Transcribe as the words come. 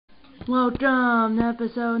Welcome to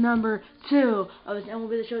episode number 2 of this MLB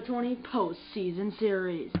The Show 20 Postseason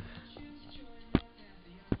series.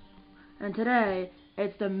 And today,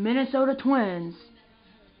 it's the Minnesota Twins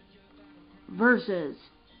versus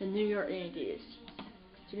the New York Yankees. As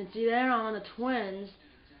you can see there, I'm on the Twins.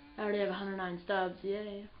 I already have 109 stubs,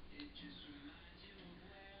 yay.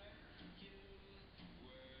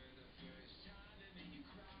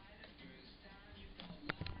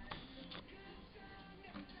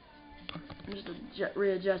 I'm just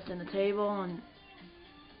readjusting the table, and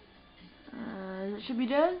it should be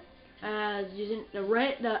good. As using the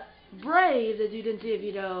Braves, as you can see a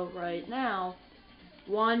video right now,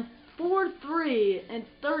 won 4-3 in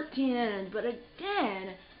 13 innings. But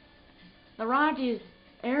again, the Rockies,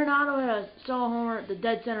 Arenado hit a solo homer at the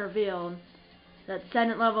dead center field. That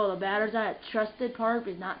second level of the batters at Trusted Park,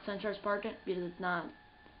 because not SunTrust Park, because it's not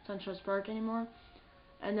SunTrust Park anymore.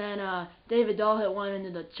 And then David Dahl hit one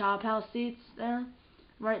into the chop house seats there,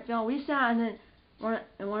 right field. We sat in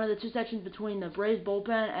one of the two sections between the Braves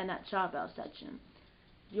bullpen and that chop house section.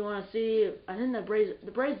 You want to see? I think the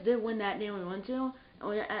Braves did win that game we went to, and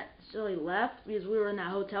we actually left because we were in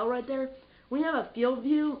that hotel right there. We have a field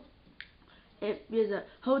view. Because a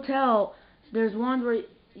hotel, there's one where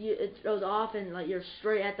it goes off and like you're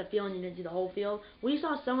straight at the field and you didn't see the whole field. We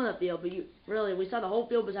saw some of the field, but we saw the whole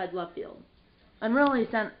field besides left field. And really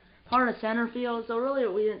part of center field, so really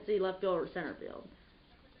we didn't see left field or center field.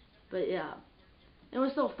 But yeah, it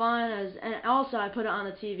was still fun. And also I put it on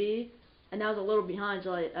the TV, and that was a little behind, so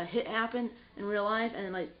like a hit happened in real life, and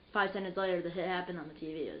then like 5 seconds later the hit happened on the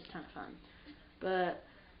TV. It was kind of fun.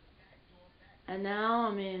 And now,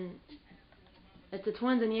 I mean, it's the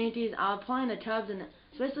Twins and Yankees. I'll play in the Cubs, and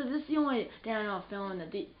especially this is the only day I know I'm filming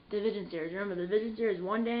the Division Series. Remember, the Division Series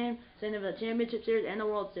one game, same as the Championship Series and the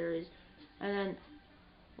World Series. And then,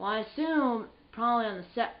 well, I assume probably on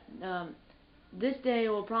the this day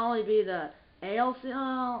will probably be the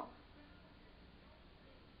ALCS.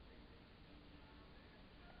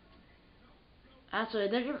 Actually,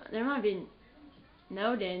 there might be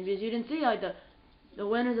no games because you can see like the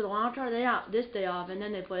winners of the wild card, they out this day off, and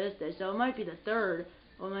then they play this day. So it might be the third,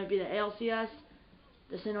 or it might be the ALCS,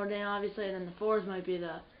 the single day obviously, and then the fourth might be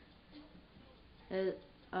is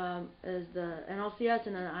the NLCS,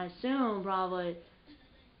 and then I assume probably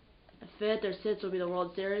the fifth or sixth will be the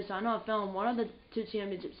World Series. So I know I filmed one of the two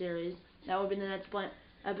championship series. That will be the next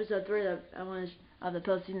episode 3 of the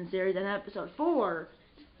postseason series, and episode 4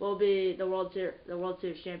 will be the World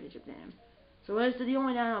Series championship game. So this is the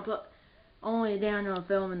only day I'll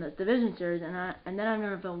film in the division series, and then I'm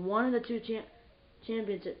going to film one of the two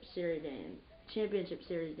championship series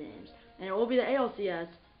games, and it will be the ALCS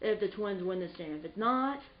if the Twins win this game. If it's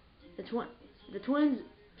not, the Twins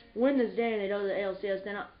win this game and they go to the ALCS,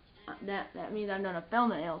 then that means I'm going to film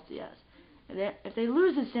the ALCS. If they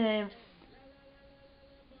lose this game,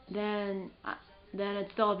 then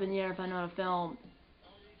it's still up in the air if I know how to film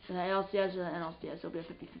the ALCS or the NLCS. It'll be a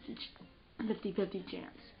 50-50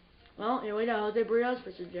 chance. Well, here we go. Jose Barrios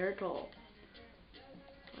versus Jared Cole.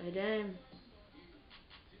 Play a game.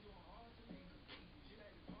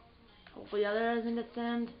 Hopefully the other doesn't get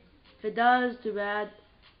sent. If it does, too bad.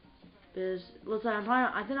 Because looks like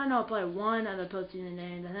I think I know I'll play one of the postseason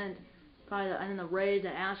games, and then probably the Rays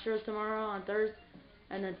at Astros tomorrow on Thursday,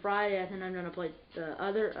 and then Friday I think I'm gonna play the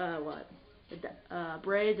other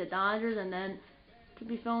Braves at Dodgers, and then could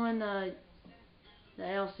be filming the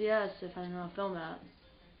ALCS if I know how to film that.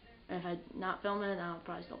 And if I not film it, then I'll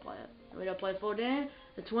probably still play it. We don't play full game.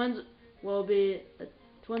 The Twins will be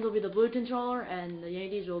the blue controller, and the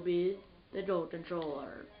Yankees will be the gold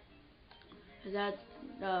controller. Is that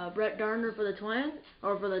Brett Gardner for the Twins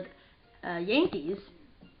or for the Yankees?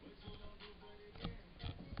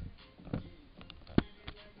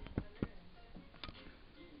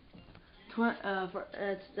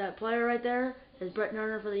 It's that player right there is Brett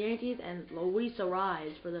Gardner for the Yankees, and Luis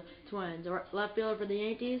Arraez for the Twins. Left fielder for the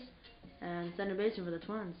Yankees, and center baseman for the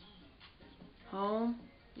Twins. Home,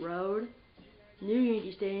 road, new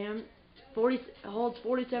Yankee Stadium, holds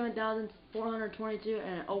 47,422,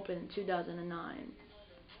 and it opened in 2009.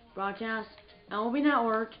 Broadcast MLB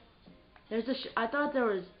Network. I thought there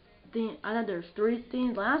was 3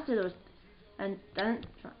 themes. Last year there was, and then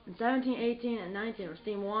in 17, 18, and 19 there was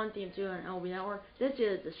theme 1, theme 2, and MLB Network. This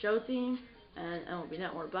year it's the show theme and MLB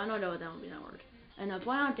Network, but I don't know with MLB Network. And the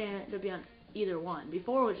playoff game could be on either one.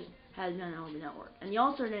 Before it just has been on MLB Network, and the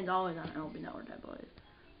All-Star game is always on MLB Network, I believe.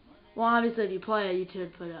 Well, obviously if you play it, you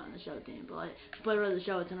could put it on the show theme, but like, if you play the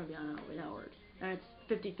show, it's gonna be on MLB Network. And it's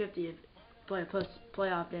 50-50 if you play a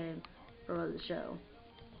playoff game or the show.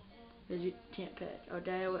 Because you can't pick.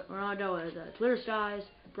 Okay, we're gonna go with Twitter Skies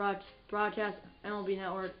broadcast MLB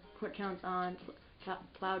Network. Quick counts on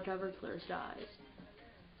cloud cover, clear skies.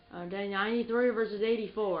 Day 93 versus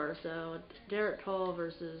 84. So Derek Cole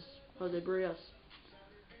versus Jose Barrios.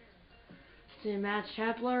 See Matt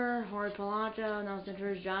Kepler, Jorge Polanco, Nelson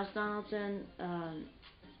Cruz, Josh Donaldson,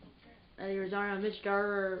 Eddie Rosario, Mitch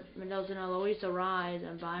Garver, Mendoza, Luis Arraez,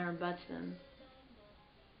 and Byron Buxton.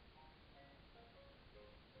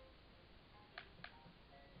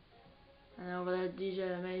 And over there,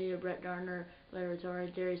 DJ Amelia, Brett Gardner, Larry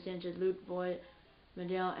Torres, Gary Sanchez, Luke Voigt,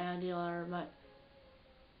 Miguel Andujar,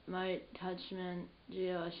 Mike Touchman,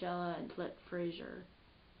 Gio Urshela, and Clint Frazier.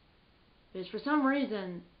 Because for some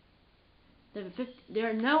reason, there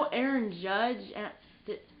are no Aaron Judge. And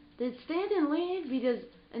did Stanton leave? Because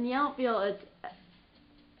in the outfield, it's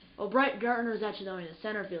Brett Gardner is actually only the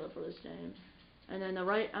center fielder for this game. And then the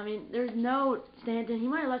right, I mean, there's no Stanton. He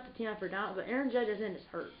might have left the team, I forgot, but Aaron Judge is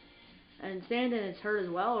hurt. And Stanton is hurt as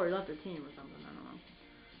well, or he left the team or something, I don't know.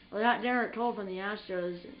 Well, got Derek Cole from the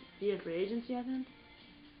Astros via free agency, I think.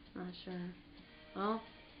 Not sure. Well,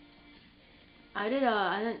 I did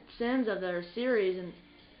Sims of their series, and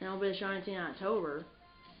it'll be showing in October.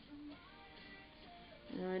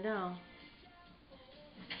 There we go.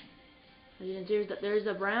 As you can see, there's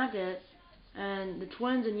the bracket, and the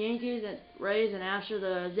Twins and Yankees and Rays and Astros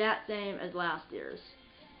are the exact same as last year's.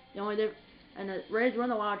 The only and the Rays won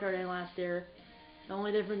the wild card game last year. The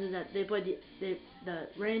only difference is that they played the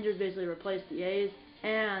Rangers basically replaced the A's,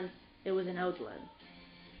 and it was in Oakland.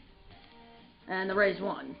 And the Rays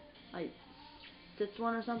won, like 6-1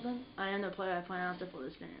 or something. I am the play-by-play announcer for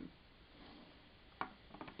this game.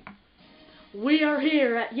 We are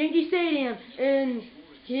here at Yankee Stadium in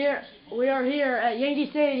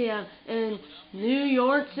New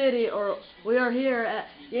York City, or we are here at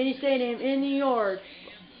Yankee Stadium in New York.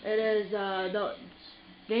 It is the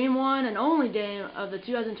game 1 and only game of the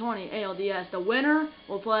 2020 ALDS. The winner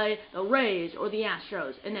will play the Rays or the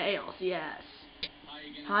Astros in the ALCS.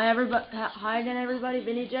 Hi again, everybody.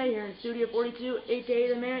 Vinny J here in Studio 42, aka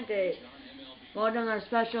the Man Cave. Welcome to our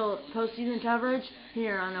special postseason coverage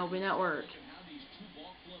here on MLB Network.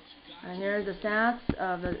 And here's the stats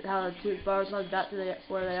of how the two ball clubs got to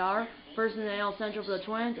where they are. First in the AL Central for the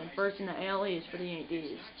Twins, and first in the AL East for the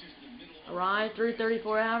Yankees. Arraez,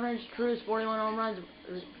 334 average. Cruz, 41 home runs.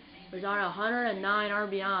 Rosario, 109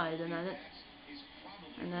 RBIs. And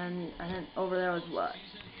then I think over there was what?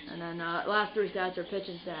 And then last three stats are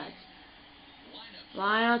pitching stats.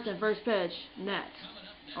 Lineouts and first pitch next.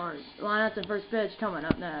 Or lineouts and first pitch coming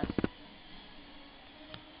up next.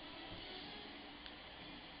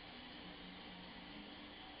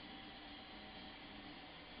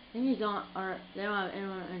 I think he's on, or they don't have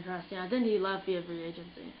anyone interesting. I think he left via free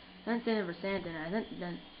agency. Then Stanton for Stanton. I think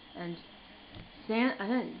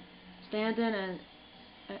Stanton and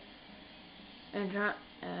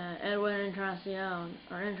Edwin Encarnacion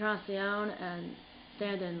and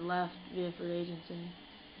Stanton left via free agency.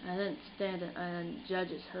 I think Stanton and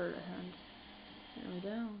Judge is hurt. I think.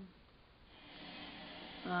 There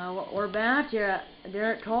we go. We're back here at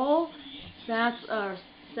Derek Cole. Stats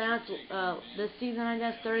this season, I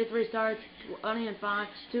guess, 33 starts, 20-5,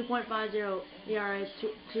 2.50 ERA,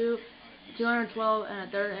 212 and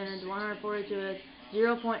a third innings, 142 hits,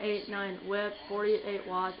 0.89 WHIP, 48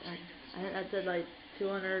 walks, and I think that said like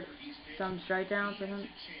 200 some strikeouts. I think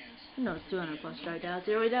no, it's 200 plus strikeouts.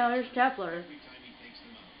 Here we go. Here's Kepler.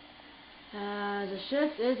 The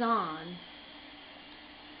shift is on.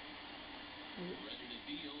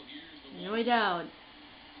 Here we go.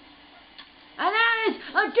 And that is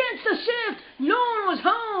against the shift. No one was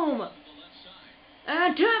home.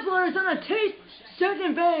 And Kepler is on a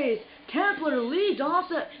second base. Kepler leads off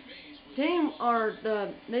the game, or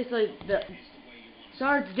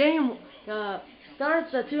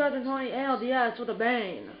starts the 2020 ALDS with a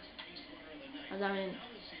bang. I mean,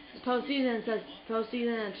 the postseason says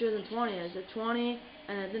postseason in 2020 is the 20,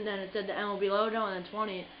 and then it said the MLB logo and then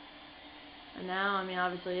 20. And now, I mean,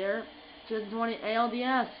 obviously here, 2020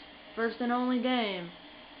 ALDS. First and only game.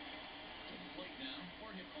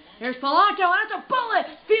 Here's Polanco, and it's a bullet!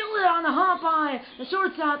 Fielded on the hop by the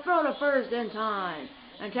shortstop, throw to first in time.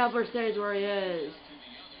 And Kepler stays where he is.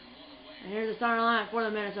 And here's the starting lineup for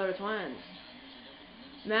the Minnesota Twins.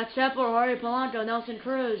 Matt Kepler, Jorge Polanco, Nelson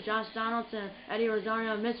Cruz, Josh Donaldson, Eddie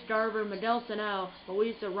Rosario, Mitch Garver, Miguel Sano,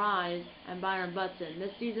 Luis Arraez, and Byron Buxton.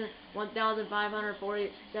 This season,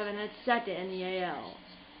 1,547 hits, second in the AL.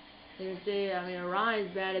 You can see, I mean,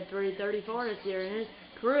 Arraez batted .334 this year, and his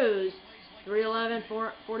Cruz, 311,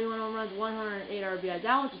 41 home runs, 108 RBIs.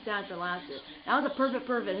 That was the stats for last year. That was a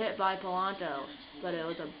perfect hit by Polanco, but it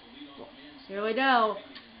was a. Here we go.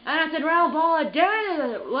 And that's a ground ball again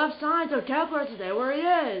to the left side, so Kepler to stay where he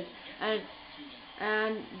is.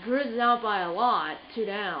 And Cruz is out by a lot, 2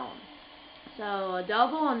 down. So a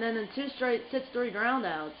double and then 2 straight 6-3 ground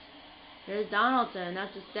outs. Here's Donaldson.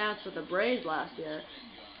 That's the stats with the Braves last year.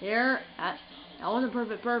 That wasn't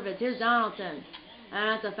perfect. Here's Donaldson. And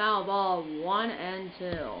that's a foul ball, 1-2.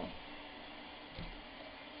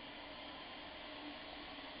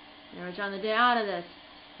 And we're trying to get out of this.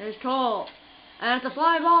 Here's Cole. And it's a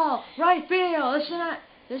fly ball. Right field.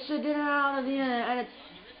 This should get it out of the end. And it's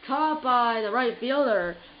caught by the right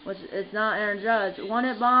fielder, which it's not Aaron Judge. Won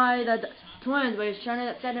it by the Twins, but he's trying it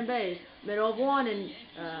at second base. Middle of 1 in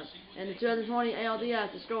the 2020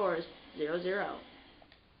 ALDS. The score is 0-0.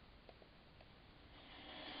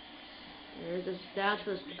 Here's the stats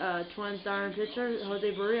for Twins starting pitcher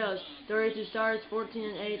Jose Barrios. 32 starts,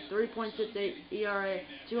 14-8, 3.68 ERA,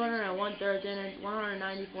 201 third innings,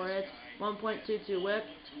 194 hits, 1.22 WHIP,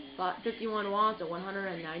 51 walks, and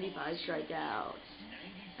 195 strikeouts.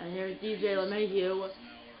 And here's DJ LeMahieu.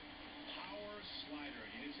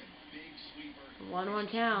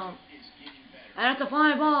 1-1 count. And that's a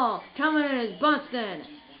fly ball. Coming in is Bunston.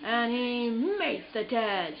 And he makes the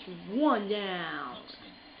catch. 1 down.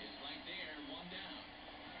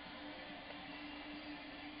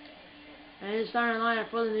 And his starting lineup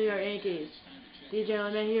for the New York Yankees. DJ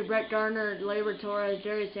LeMahieu, Brett Gardner, Labor Torres,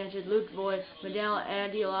 Jerry Sanchez, Luke Voigt, Medel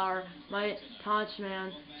Aguilar, Mike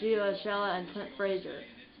Tauchman, Gio Urshela, and Clint Frazier.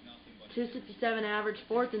 267 average,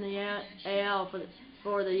 4th in the AL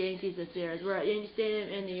for the Yankees this year. We're at Yankee Stadium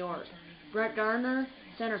in New York. Brett Gardner,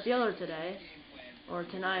 center fielder tonight,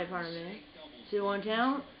 pardon me. 2-1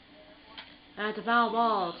 count. And it's a foul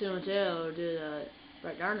ball, 2-2 to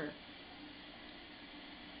Brett Gardner.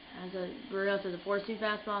 Barrios has a 4-seam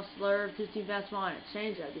fastball, slurve, 2-seam fastball, and a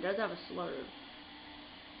changeup. He does have a slurve.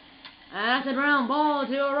 And that's a ground ball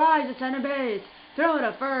to Arise at center base. Throw it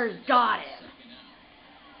to first, got it.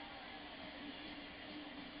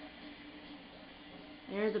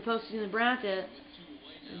 Here's the postseason bracket.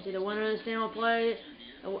 You see the winner of this game will play.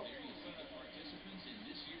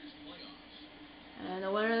 And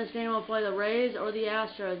the winner of this game will play the Rays or the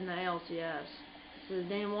Astros in the ALCS. This is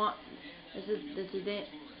game one. This is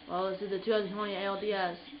the 2020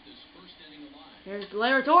 ALDS. Here's the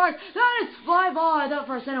Larry Torres. That is fly ball. I thought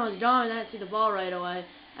for a second it was gone, and I didn't see the ball right away.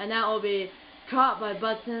 And that will be caught by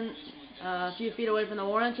Buxton a few feet away from the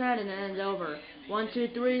warning track, and it ends over.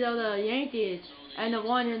 1-2-3 though the Yankees, and the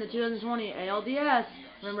one here in the 2020 ALDS.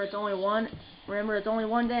 Remember it's only one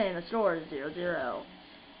game. The score is 0-0.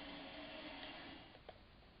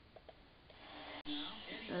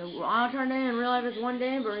 I'll turn in real life it's 1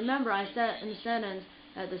 game, but remember I said in the sentence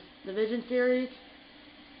that the Division Series,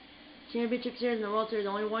 Championship Series, and the World Series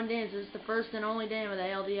only 1 game, so this is the first and only game of the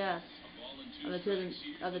ALDS, of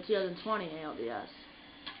the 2020 ALDS.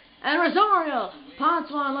 And Rosario,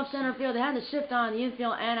 Ponce left center field. They had to shift on the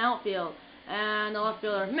infield and outfield, and the left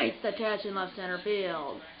fielder makes the catch in left center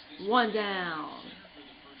field. 1 down.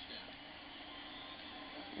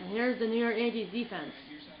 And here's the New York Yankees defense.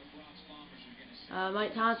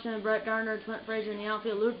 Mike Thompson, Brett Gardner, Clint Frazier in the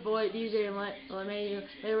outfield, Luke Voigt, DJ LeMahieu,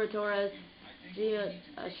 Labor Torres, Gio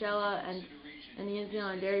Urshela, and in the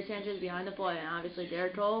infield, and Jerry Sanchez behind the plate, and obviously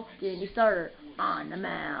Derek Cole, the Yankee starter, on the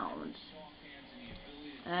mound.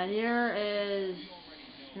 And here is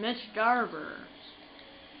Mitch Garver.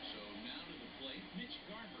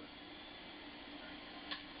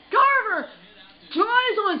 Garver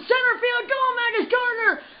tries on center field, going back is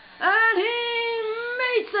Gardner, and he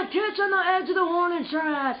makes the catch on the edge of the warning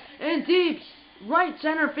track in deep right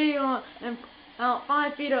center field, and out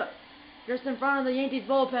 5 feet up, just in front of the Yankees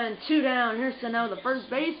bullpen. 2 down. Here's Sano, the first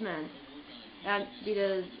baseman, and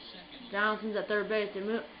because Johnson's at third base, they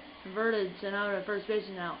converted Sano to first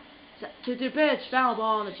baseman now. 2-2 pitch, foul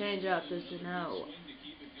ball on the changeup to Sano.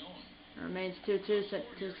 It remains 2-2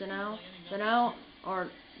 to Sano. Sano or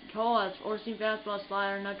Cole has 4-seam fastball,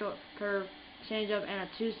 slider, knuckle curve, changeup, and a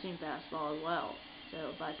 2-seam fastball as well. So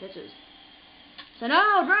 5 pitches.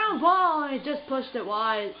 Sano, ground ball, and he just pushed it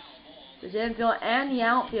wide. The infield and the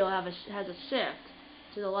outfield has a shift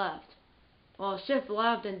to the left. Well, shift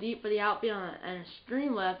left and deep for the outfield, and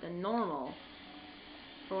extreme left and normal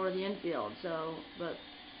for the infield. So, but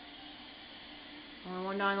only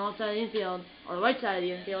 1 guy on the left side of the infield, or the right side of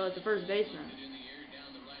the infield, is the first baseman.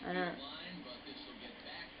 And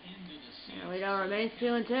we got remains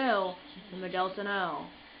 2-2 from Miguel Sano.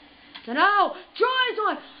 Sano tries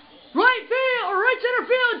one, right field, or right center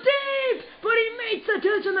field, deep, but he makes the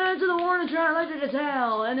catch on the edge of the warning track, like as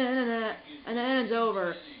hell, and the inning's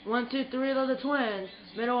over. 1-2-3 of the Twins,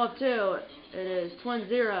 middle of 2. It is Twins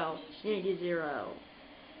 0, Yankees 0.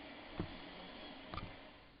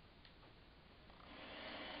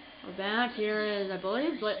 Back here is, I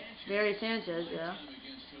believe, Barry Sanchez, yeah.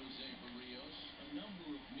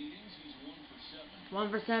 1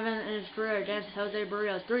 for 7 in his career against Jose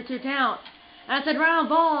Barrios. 3-2 count. That's a ground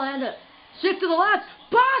ball and a shift to the left.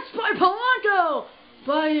 Boxed by Polanco!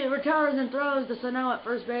 But he recovers and throws to Sano at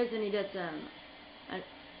first base and he gets him. And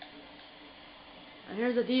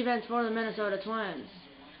here's the defense for the Minnesota Twins.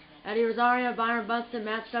 Eddie Rosario, Byron Buxton,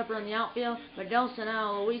 Matt Stupper in the outfield, Miguel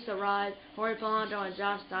Sano, Luis Arraez, Jorge Polanco, and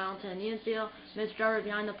Josh Styleton in the infield. Mitch Garver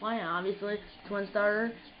behind the plate, obviously, Twin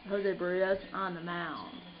starter, Jose Barrios on the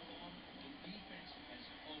mound.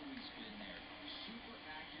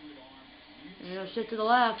 And he'll shift to the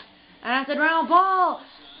left. And that's a ground ball!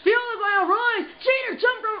 Fielded by Arraez! Cheater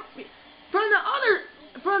jumped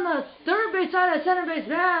from the third base side of the center base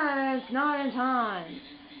man, and it's not in time.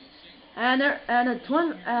 And the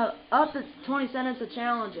Twins up to 20 seconds to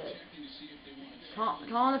challenge it.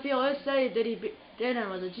 Calling the field is saved that he didn't.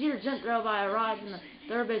 Was a cheater jump throw by Arraez from the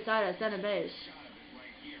third base side of center base.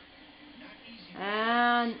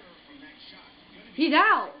 And he's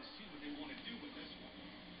out.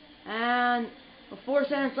 And with 4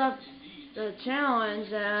 seconds left to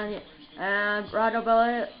challenge, and Rado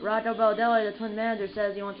Baldelli, the Twins manager,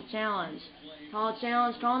 says he wants a challenge. Call a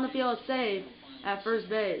challenge. Calling the field is safe at first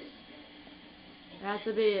base. There has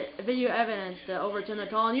to be video evidence to overturn the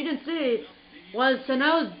call. And you can see, was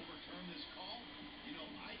Sano's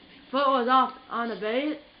foot was off on the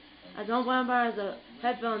base. As the home plate umpire has the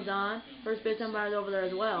headphones on. First base umpire is over there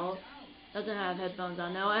as well. Doesn't have headphones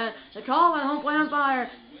on now. And the call by the home plate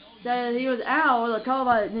umpire said he was out. Or the call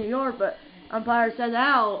by New York, but umpire says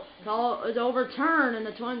out. Call is overturned, and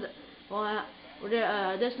the Twins will have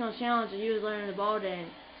additional challenge to use later in the ball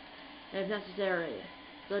game if necessary.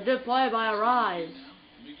 So a good play by Arraez.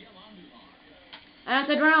 And that's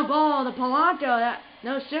a ground ball to Polanco. That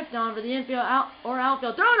no shift on for the infield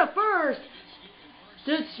outfield. Throw to first.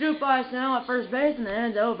 Stood scoop by Sano at first base, and the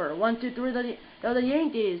end's over. 1-2-3 go the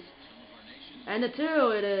Yankees. And the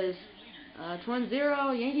 2 it is Twins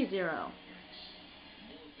 0, Yankees 0.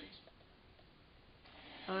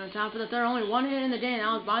 On the top of the third, only 1 hit in the game.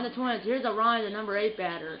 That was by the Twins. Here's Arraez, the number 8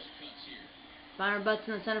 batter. Byron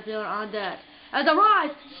Buxton, the center fielder, on deck. As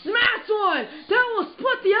Arraez smacks one! That will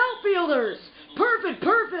split the outfielders!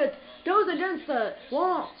 Perfect! Goes against the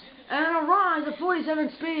wall. And Arraez at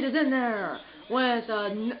 47 speed is in there with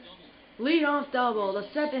a lead-off double. The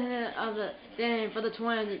second hit of the game for the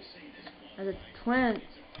Twins. As the Twins.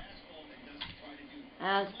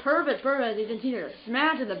 As perfect. He continued to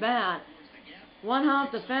smash at the bat. One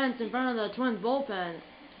off the fence in front of the Twins bullpen.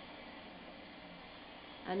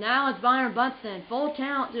 And now it's Byron Buxton. Full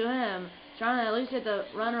count to him. Trying to at least get the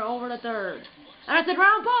runner over to third. And it's a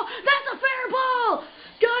ground ball. That's a fair ball.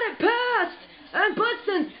 Got it past. And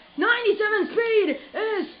Buxton's 97 speed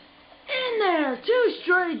is in there. 2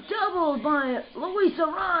 straight doubles by Luis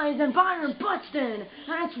Arraez and Byron Buxton.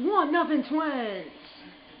 And it's 1-0 Twins.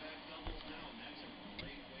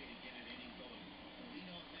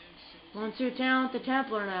 One-two count to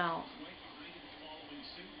Templer now.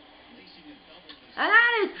 And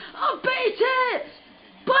that is a base hit!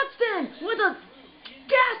 Buxton with a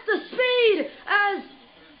gas to speed as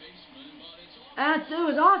it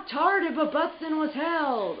was off target, but Buxton was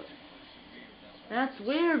held. That's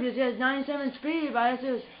weird because he has 97 speed, but I guess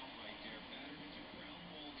it was.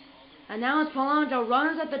 And now it's Polanco.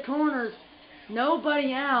 Runners at the corners.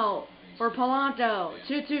 Nobody out for Polanco.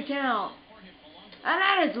 2-2 count. And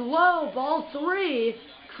that is low. Ball 3.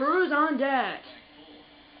 Cruz on deck.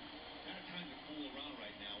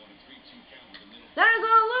 That is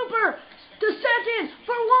on a looper to second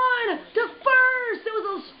for 1 to first. It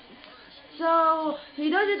was so he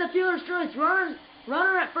does get the fielder's choice.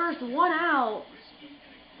 Runner at first, 1 out.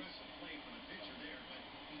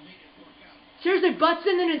 Seriously,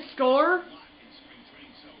 Buxton didn't score.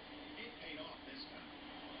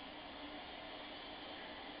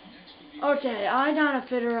 Okay, I gotta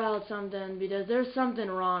figure out something because there's something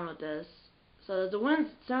wrong with this. So the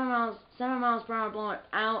wind's 7 miles per hour blowing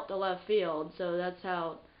out the left field. So that's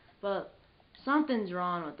how. But something's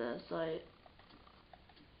wrong with this. Like.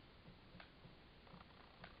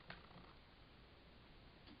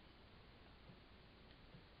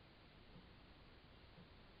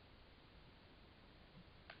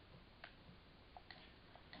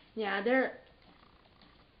 Yeah, they're.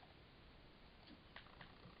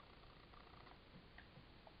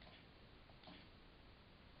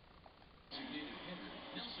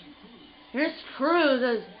 Here's Cruz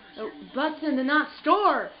as Buxton did not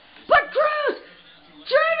score. But Cruz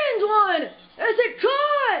driven one! Is it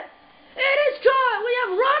caught? It is caught! We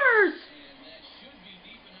have runners!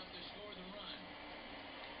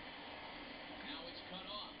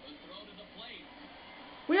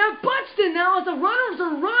 have Buxton now as the runners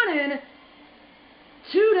are running.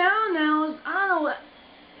 2 down now. I don't know.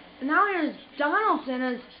 Now here's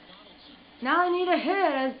Donaldson. Now they need a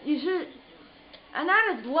hit. As you should. And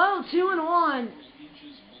that is low, 2-1.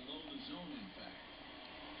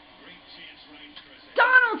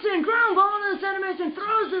 Donaldson, ground ball to the center base and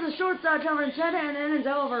throws to the shortstop cover and set it, and then it's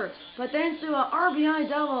over. But thanks to a RBI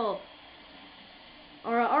double,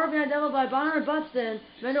 or a RBI double by Byron Buxton,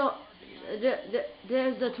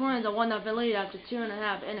 there's the Twins a 1-0 lead after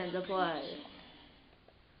 2.5 innings of play.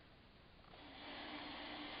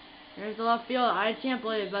 There's the left field. I can't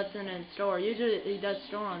believe Buxton didn't score. Usually he does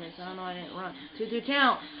score on this. I don't know why I didn't run. 2-2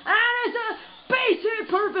 count. And it's a base hit.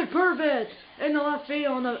 Perfect. In the left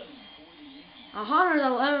field.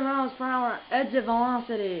 111 miles per hour exit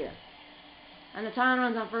velocity. And the tying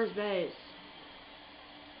runs on first base.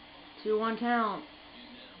 2-1 count.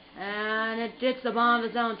 And it gets the bomb of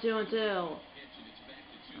its own 2-2.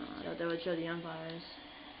 I thought that would show the umpires.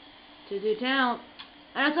 2-2 count.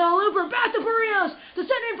 And it's a looper, back to Barrios, to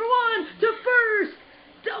second for 1, to first,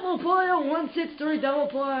 double play, a 1-6-3 double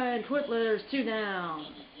play, and quickly there's 2 down.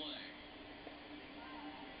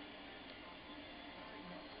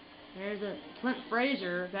 Here's a Clint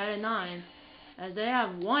Frazier, batted 9, as they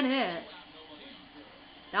have 1 hit.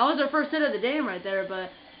 That was their first hit of the game right there,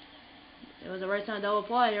 but it was a right side double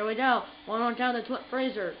play. Here we go, 1-1 count to Clint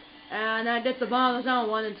Frazier, and that gets the ball of its own,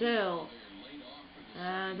 1-2.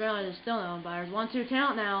 And apparently there's still no umpires. 1-2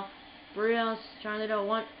 count now. Barrios trying to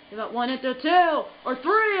give up 1 hit to 2 or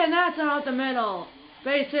 3, and that's out the middle.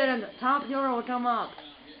 Base hit, and the top of the order will come up,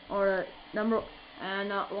 or number, and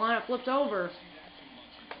the lineup flips over,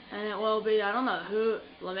 and it will be, I don't know who,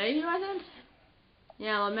 LeMahieu, I think.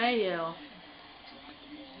 Yeah, LeMahieu.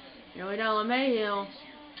 Here we go, LeMahieu.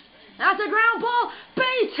 That's a ground ball.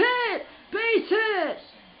 Base hit.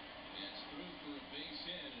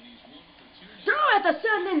 Throw at the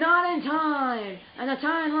center, not in time. And the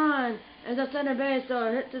tying run is a center base, so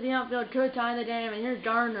a hit to the outfield could tie the game. And here's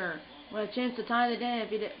Gardner with a chance to tie the game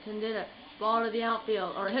if he did a ball to the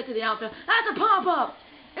outfield, or a hit to the outfield. That's a pop-up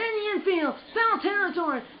in the infield, foul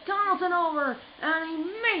territory. Donaldson over, and he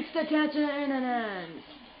makes the catch, and it ends.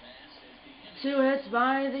 2 hits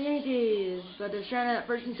by the Yankees, but they're stranded at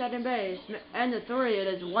first and second base. And the 3, it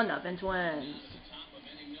is 1-0 Twins.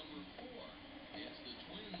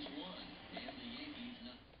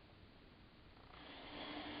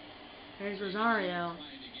 Here's Rosario.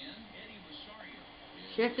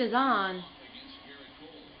 Shift is on.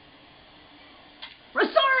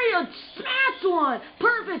 Rosario smacks one!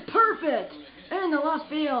 Perfect! In the left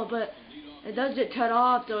field, but it does get cut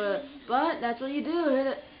off. But that's what you do. Hit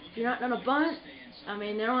it. If you're not going to bunt, I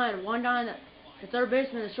mean, they only had 1 guy in the third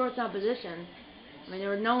baseman in the shortstop position. I mean,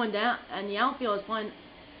 there was no one down, and the outfield is playing,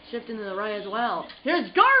 shifting to the right as well.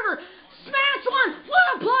 Here's Garver! Smash one!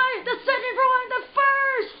 What a play! The second for 1, the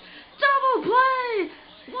first! Double play!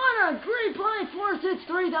 What a great play!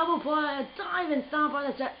 4-6-3 double play. Dive and stop by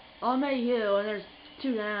the set. Mayhew, and there's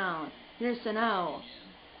 2 down. Here's Sano.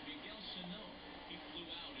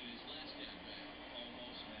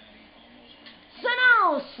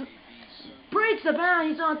 Sano breaks the bound.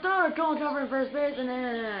 He's on third, cold cover in first base, and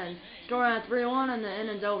then score at 3-1, and the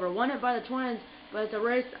inning's over. 1 hit by the Twins, but it's a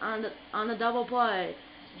race on the double play.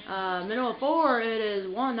 Middle of 4, it is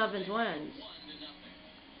 1-0 Twins.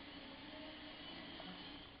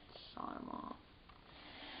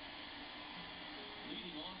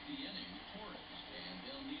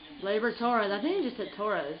 Labor Torres. I think he just hit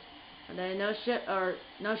Torres. And then no shift on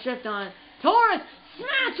Torres.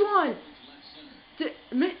 Smash one.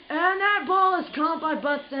 And that ball is caught by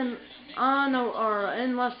Buxton on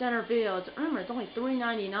in left center field. Remember, it's only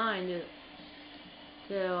 $3.99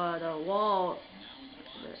 to the wall.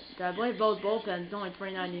 I believe both bullpens. It's only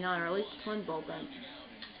 $3.99, or at least the Twins bullpen.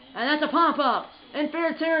 And that's a pop-up in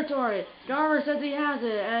fair territory. Garver says he has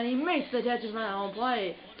it, and he makes the catches from the home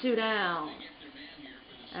plate. 2 down.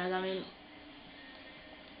 And I mean,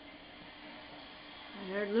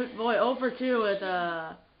 there's Luke Voigt 0 for 2 with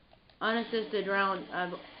unassisted ground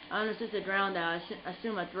out. I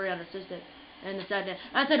assume a 3 unassisted in the second.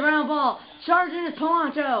 That's a ground ball. Charging is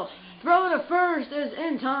Polanco. Throw to first is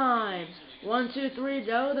in time. 1-2-3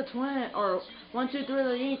 go the Twins, or 1-2-3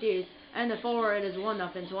 the Yankees, and the 4 it is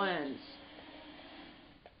 1-0 Twins.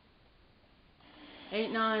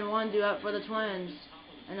 8-9-1 due up for the Twins.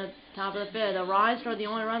 In the top of the 5th, a rise for the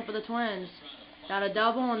only run for the Twins. Got a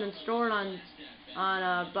double and then scored on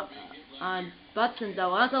Buxton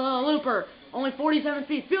though. That's a little looper. Only 47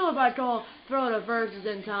 feet. Fielded by Cole. Throw to first is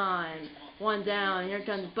in time. 1 down. Here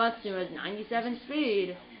comes Buxton with 97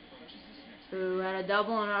 speed, who had a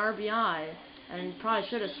double and an RBI. And he probably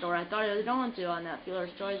should have scored. I thought he was going to on that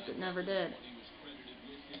fielder's choice, but never did.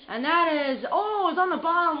 And that is, oh, it's on the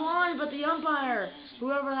bottom line, but the umpire,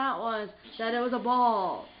 whoever that was, said it was a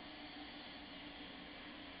ball.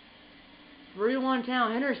 3-1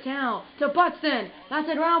 Town. Hitter's Town to Buxton. That's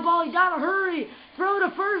a ground ball. He gotta hurry. Throw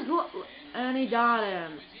to first, and he got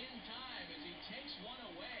him.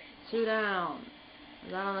 2 down.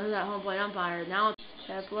 I don't know who that home plate umpire. Now it's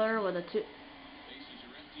Kepler with a 2.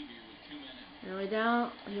 And we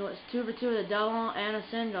down. He was 2 for 2 with a double and a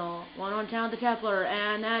single. 1-1 Town to Kepler,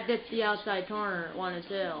 and that gets the outside corner.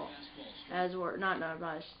 1-2. As we're not gonna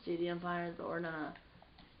probably see the umpires, but we're gonna.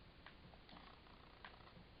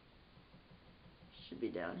 Should be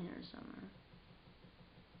down here somewhere.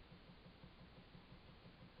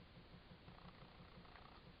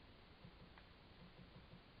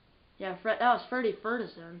 Yeah, that was Freddie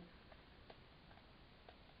Ferguson.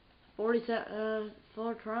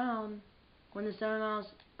 4 crown. When the 7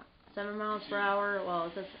 miles per hour. Well,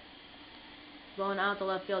 it says blowing out the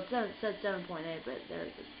left field. It said 7.8, but there's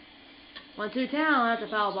it. 1-2 Town. That's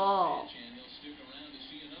a foul ball.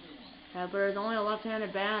 Kepler is only a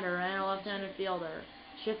left-handed batter and a left-handed fielder.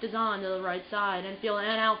 Shift is on to the right side, infield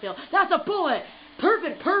and outfield. That's a bullet!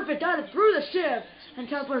 Perfect! Got it through the shift! And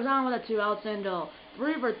Kepler's on with a 2-out single.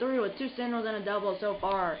 3 for 3 with 2 singles and a double so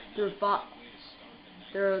far through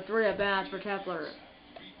 3 at-bats for Kepler.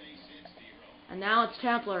 And now it's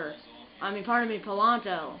Kepler.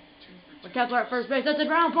 Polanco. With Kepler at first base. That's a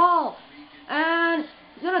ground ball! And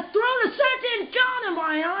he's going to throw to second! Got him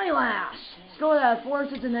by an eyelash! Score that,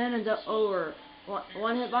 forces an innings over.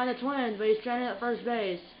 One hit by the Twins, but he's stranded at first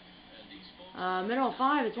base. Middle of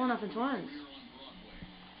 5, it's 1-0 Twins.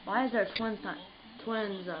 Why is there a Twins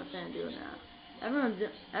fan doing that?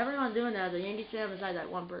 Everyone's doing that as a Yankees fan besides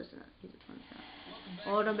that one person. He's a Twins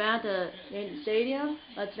fan. Welcome back to Yankee Stadium.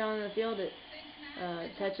 Let's down in the field to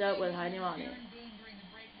catch up with Heidi Lonnie.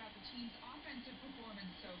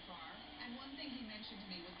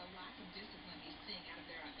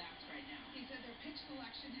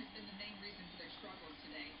 Selection has been the main reason for their struggles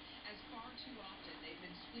today, as far too often they've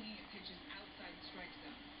been swinging at pitches outside the strike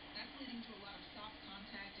zone. That's leading to a lot of soft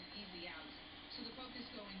contact and easy outs. So the focus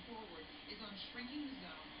going forward is on shrinking the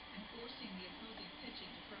zone and forcing the opposing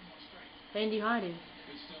pitching to throw more strikes. Thank you, Heidi.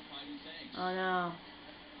 Oh no.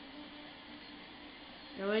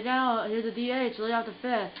 Here we go. Here's the DH, lead out the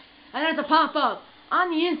 5th. And there's a pop-up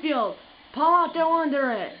on the infield. Paul out there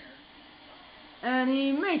under it. And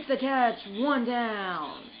he makes the catch, 1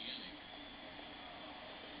 down.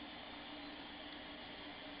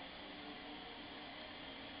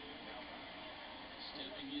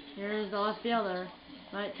 Here's the left fielder,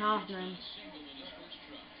 Mike Kaufman.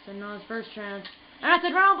 Sitting on his first chance. And that's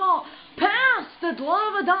a ground ball past the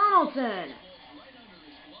glove of Donaldson.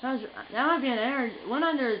 That might be an error. Went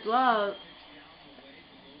under his glove.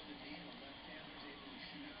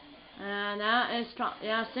 And that is,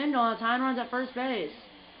 single. Tyne runs at first base.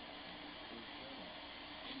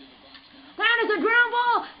 That is a ground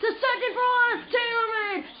ball to second for Taylor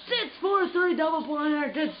made. 6-4-3 double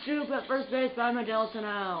play. Good scoop at first base by Miguel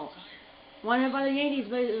Sano. One hit by the Yankees,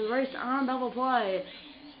 but it's raced on double play.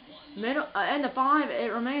 Middle end of 5.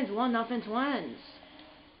 It remains 1-0 Twins.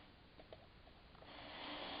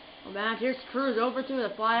 Well, back here's Cruz over to the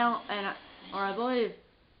fly out, or I believe,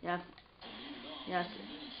 yes.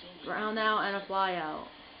 Ground out and a fly out.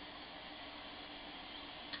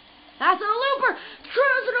 That's a looper!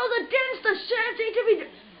 Cruz goes against the shift. He could be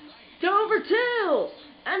going for 2.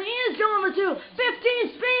 And he is going for 2. 15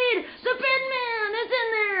 speed! The big man is in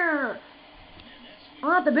there!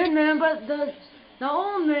 Well, not the big man, but the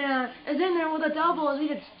old man is in there with a double as he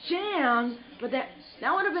gets jammed. But that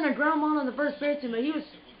would have been a ground ball on the first baseman, but he was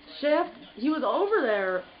shift. He was over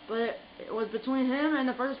there, but it was between him and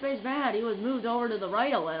the first base bat. He was moved over to the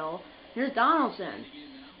right a little. Here's Donaldson.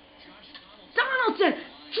 Donaldson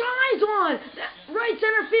tries one! Right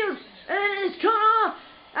center field, and it's cut off.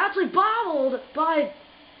 Actually bobbled by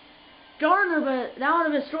Gardner, but that would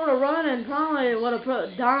have been scored a run and probably would have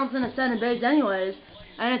put Donaldson at second base anyways.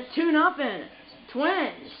 And it's 2-0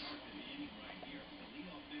 Twins.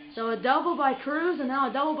 So a double by Cruz and now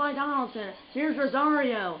a double by Donaldson. Here's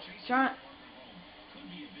Rosario.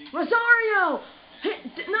 Rosario!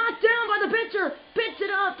 Knocked down by the pitcher. Picks it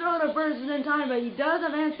up, throw to first in time, but he does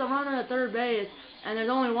advance the runner to third base. And there's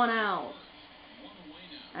only 1 out.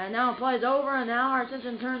 And now play's over, and now our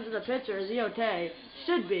attention turns to the pitcher. Is he okay?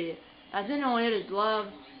 Should be. I think he only hit his glove,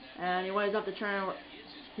 and he weighs up the turn.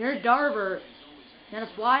 Here's Darver. And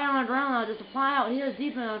a fly on a ground out, just a fly out here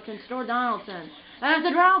deep enough can score Donaldson. And it's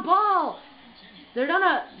a ground ball! They're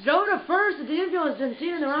gonna go to first. The infield has been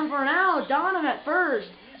seen in the run for an out. Donovan at first.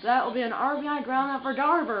 That will be an RBI ground out for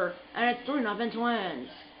Garver, and it's 3-0 Twins.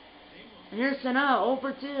 And here's Sano, 0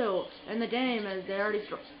 for 2 in the game as they already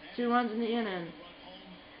struck 2 runs in the inning.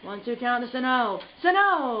 1-2 count to Sano.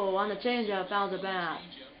 Sano on the changeup, fouls it back.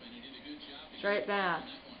 Straight back.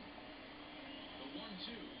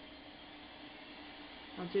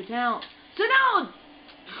 1-2 count. Sano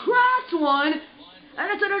cracks one,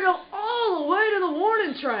 and it's gonna go all the way to the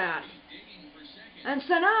warning track. And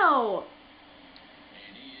Sano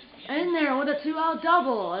in there with a 2-out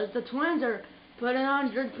double as the Twins are putting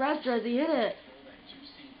on good pressure as he hit it.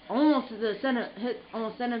 Almost to the center, hit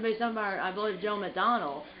almost center base umpire, I believe Joe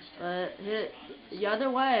McDonald, but hit the other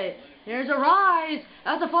way. Here's a rise.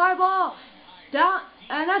 That's a fly ball. Down,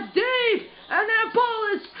 and that's deep, and that ball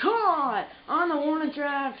is caught on the warning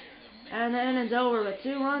track, and the inning's over with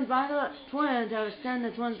 2 runs by the Twins have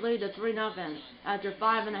extended the Twins' lead to 3-0 after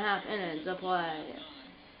 5.5 innings of play.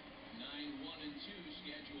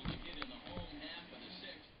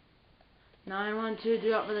 9-1-2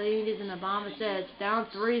 due up for the Yankees, and the bomb is set. It's down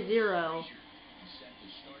 3-0.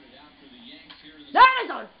 That is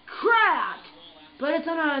a crack, but it's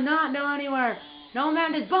gonna not go anywhere. No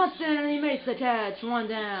man is busted, and he makes the catch. 1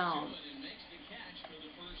 down.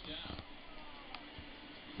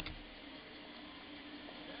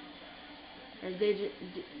 There's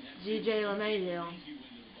DJ LeMahieu.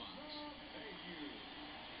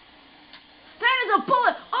 That is a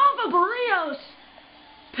bullet off of Barrios.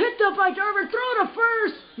 Picked up by Garver, throw to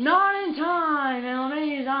first, not in time, and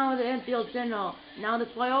LeMahieu's on with the infield signal. Now this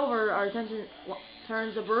play over, our attention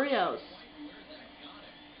turns to Barrios.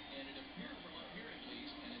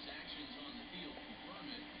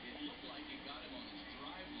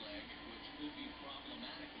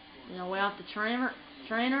 Way off the trainer,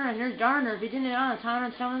 and here's Gardner. If he didn't get on the timer,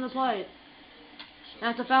 it's coming to the plate.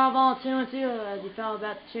 That's a foul ball, 2-2, as he fell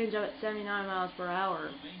about to change up at 79 miles per hour.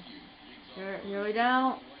 Here we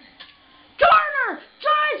go. Gardner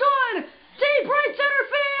tries one, deep right center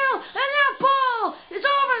field, and that ball is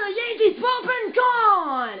over the Yankees bullpen,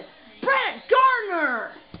 gone. Brett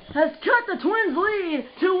Gardner has cut the Twins' lead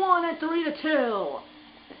 2-1 at 3-2.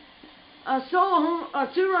 A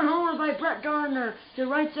 2-run homer by Brett Gardner to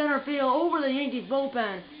right center field over the Yankees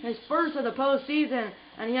bullpen, his first of the postseason,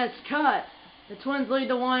 and he has cut the Twins' lead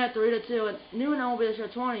to 1 at 3-2. It's new and old show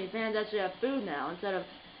 20. Fans actually have food now instead of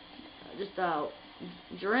just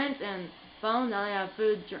drinks and phone. Now they have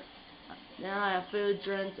food. Now they have food,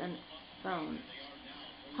 drinks, and phone.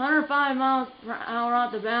 105 miles per hour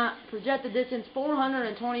off the bat. Projected distance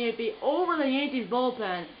 428 feet over the Yankees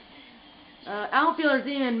bullpen. Outfielders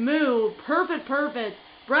even move. Perfect.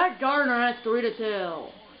 Brett Gardner, that's 3-2.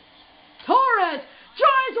 Torres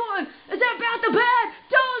tries one. Is that about the bat?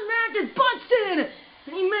 Dylan Mack is Buxton,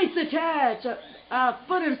 and he makes the catch.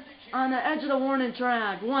 Foot on the edge of the warning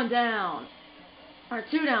track. 1 down. Or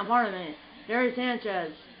 2 down, pardon me. Gary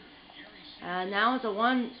Sanchez. Now it's a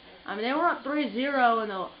 1. I mean, they were up 3-0 in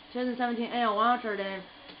the 2017 AL Wildcard game.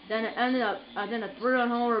 Then it ended up, I think, a 3-run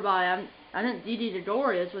homer by, I think, Didi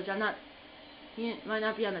Gregorius, which I'm not. He might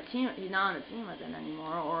not be on the team. He's not on the team with it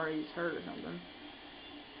anymore, or he's hurt or something.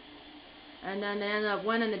 And then they ended up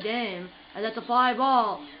winning the game. And that's a fly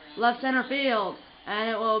ball, left center field, and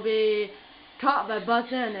it will be caught by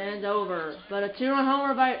Buxton, and it's over. But a 2-run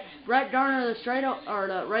homer by Brett Gardner,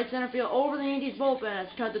 the right center field over the Yankees bullpen, has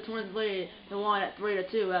cut the Twins' lead to 1 at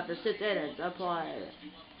 3-2 after 6 innings of play.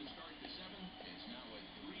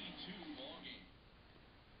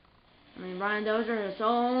 I mean, Brian Dozier had a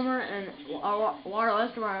solo homer, and Walter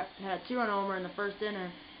Escobar had a 2-run homer in the first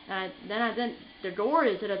inning. And then I think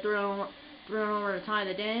Gregorius hit a 3-run homer to tie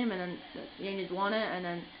the game, and then the Yankees won it, and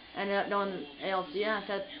then ended up going to the ALCS.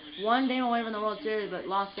 That's 1 game away from the World Series, but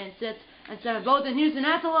lost game 6 instead of both in Houston.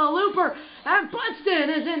 That's a little looper, and Buxton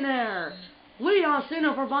is in there. Leadoff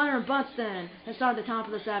signal for Byron Buxton to start the top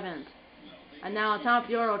of the 7th. And now Tom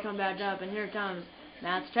Fiore will come back up, and here comes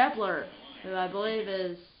Matt Kepler, who I believe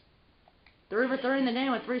is 3 for 3 in the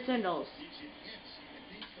game with 3 singles.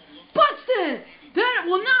 Buxton! That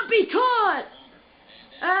will not be caught!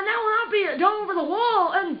 And that will not be go over the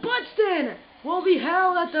wall, and Buxton will be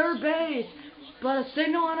held at third base. But a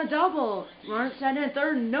signal on a double. Runners set in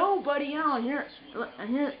third, nobody out here. And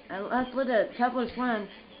here, let's look at Kepler's swing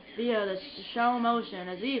via the shallow motion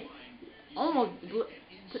as he almost.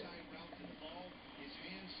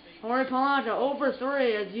 Jorge Polanco over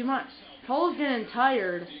 3 as you might. Cole's getting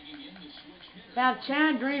tired. They have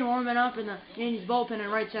Chad Green warming up in the Yankees bullpen in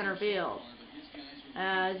right center field.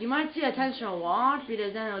 As you might see a intentional walk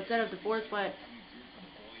because then it would set up the 4th play.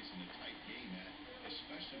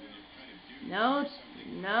 No.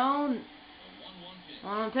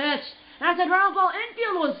 1-1 pitch. That's a ground ball.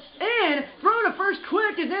 Infield was in. Throw to first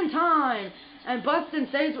quick is in time. And Buxton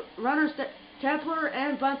stays. Runners Kepler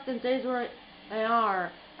and Buxton stays where they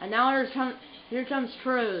are. And now here comes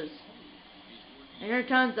Cruz. And here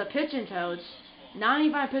comes the pitching coach.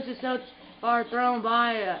 95 pitches so far thrown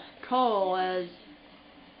by Cole as.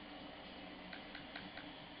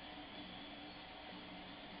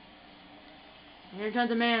 And here comes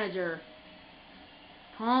the manager.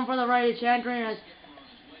 Home for the righty. Chad Green has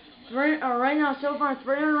right now so far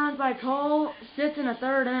 300 runs by Cole, sits in the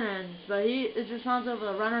third inning, but he is responsible for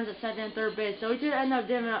the runners at second and third base, so he could end up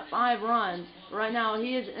giving up 5 runs. Right now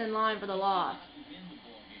he is in line for the loss.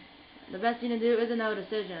 The best thing to do is a no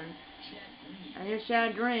decision. And here's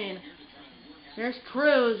Chad Green. Here's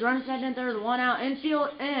Cruz, running second and third, 1 out, infield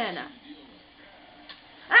in.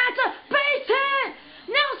 That's a base hit!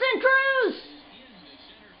 Nelson Cruz!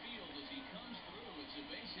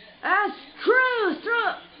 That's Cruz through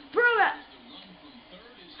it.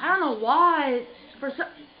 I don't know why.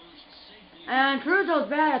 And Cruz goes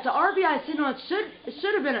back. It's an RBI single. It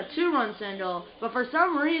should have been a 2-run single, but for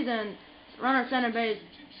some reason, runner center base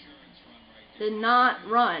did not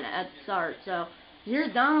run at the start. So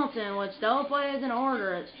here's Donaldson, which double play is in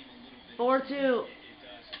order. It's 4-2.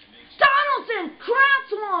 Donaldson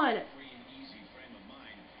cracks one.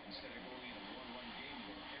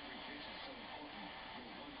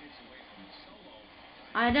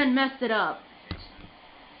 I then messed it up.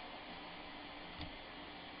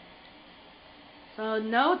 So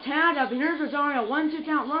no tag up. Here's Rosario. 1-2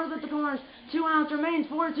 count. Runners at the corners. 2 outs remains.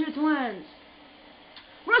 4-2 Twins.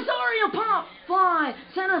 Rosario pop fly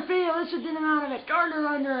center field. This should get him out of it. Gardner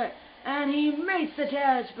under it, and he makes the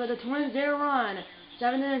catch. But the Twins did run.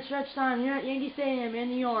 7-inning stretch time here at Yankee Stadium in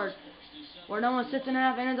New York, where no one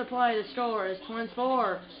 6.5 innings of play. The score is Twins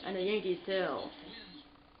 4 and the Yankees 2.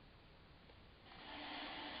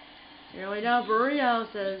 Here we go, Barrios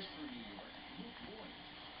says.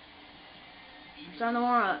 Starting the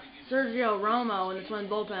warm-up, Sergio Romo in the Twin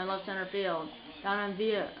bullpen, left center field. Down on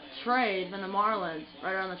via trade from the Marlins,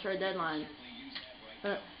 right around the trade deadline.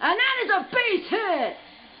 And that is a base hit!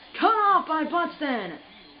 Cut off by Buxton.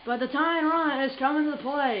 But the tying run is coming to the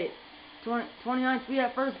plate. 29 feet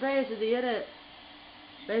at first base as he hit it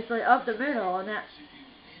basically up the middle.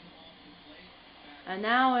 And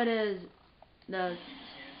now it is the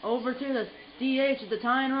over to the DH, the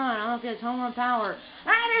tying run. I don't know if he has home run power.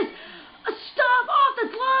 That is a stop off the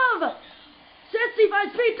glove! 65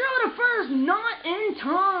 speed, throw to first, not in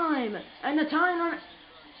time. And the tying run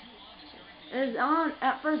is on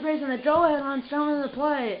at first base, and the go-ahead run's coming to the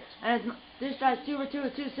play. And this guy's 2-2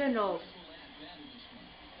 with 2 singles.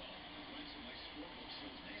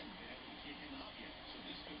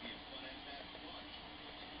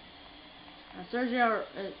 Sergio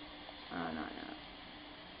is, no.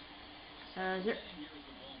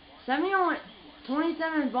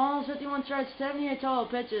 27 balls, 51 strikes, 78 total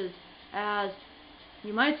pitches, as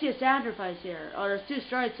you might see a sacrifice here. Oh, there's 2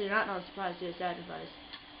 strikes, so you're not surprised to see a sacrifice.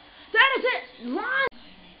 That is it! Run!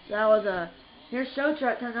 So that was a... Here's show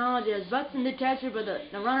track technology, as Buxton did catch it, but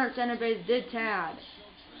the runner at center base did tag.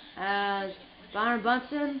 As Byron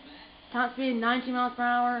Buxton, top speed 19 miles per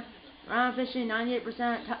hour, ground efficiency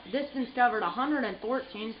 98%, distance covered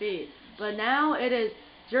 114 feet. But now it is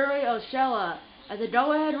Jerry Oshella as a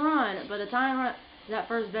go-ahead run, but the time run is at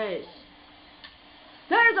first base.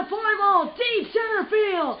 There's a fly ball, deep center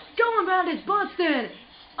field, going back is Buxton,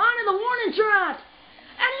 onto the warning track,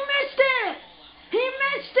 and he missed it! He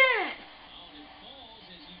missed it!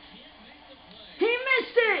 He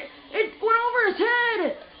missed it! It went over his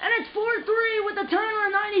head, and it's 4-3 with the timer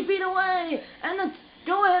 90 feet away, and the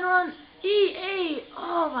go-ahead run E8.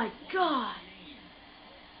 Oh my God!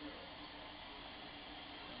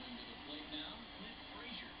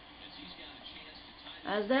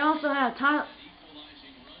 As they also have Tyler.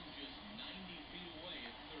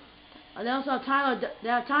 They also have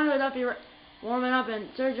Tyler Duffy warming up and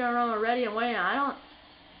Sergio Romo ready and waiting. I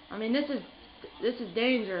mean, this is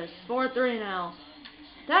dangerous. 4-3 now.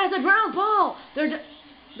 That is a ground ball. The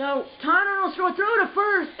Tyler will score through to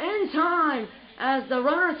first in time as the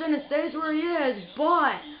runner stays where he is,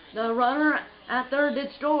 but the runner at third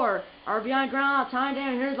did score. RBI ground out, tying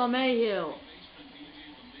down. Here's LeMahieu.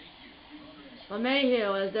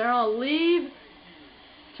 LeMahieu as they're all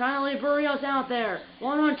trying to leave Barrios out there.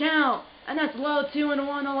 1-1 count, and that's low. 2-1 to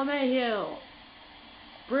LeMahieu.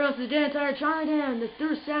 Barrios is dead tired, trying him. It's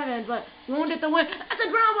through 7, but he won't get the win. That's a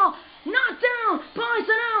ground ball, knocked down by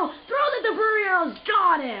Sano. Throws it to Barrios,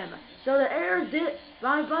 got him. So the error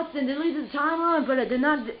by Buxton did lead to the time run, but it did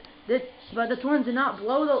not. But the Twins did not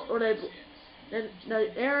blow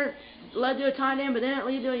The error led to a tie game, but didn't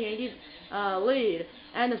lead to a Yankees lead.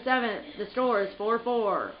 And the 7th, the score is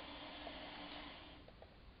 4-4.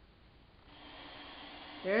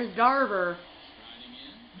 There's Garver.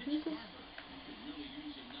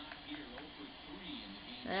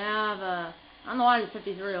 They have I don't know why it's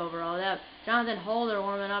 53 overall. They have Jonathan Holder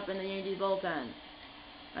warming up in the Yankees bullpen.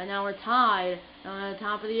 Right now we're tied on the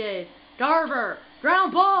top of the 8th. Garver,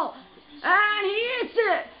 ground ball, and he hits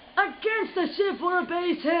it against the shift for a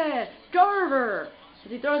base hit. Garver,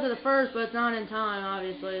 he throws to the first, but it's not in time,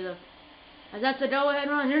 obviously. As that's the go-ahead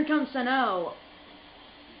run. Here comes Sano.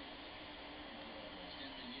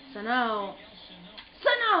 Sano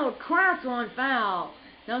cracks one foul.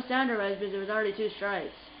 No Sander raise because it was already 2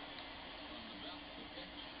 strikes.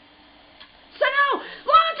 Sano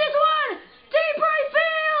launches one deep right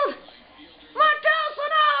field. Miguel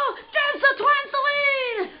Sano gives the Twins the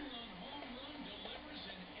lead.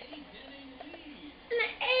 An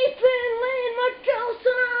 8th inning lead. Miguel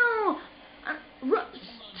Sano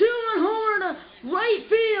 2-1 homer to right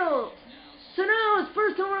field. Sano's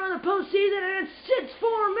first homer of the postseason, and it's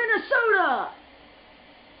 6-4 Minnesota.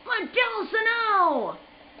 Miguel Sano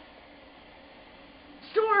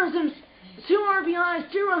scores him 2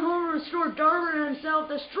 RBIs, 2-run homer to score Garver himself,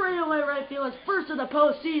 the straightaway right field, his first of the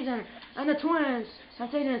postseason, and the Twins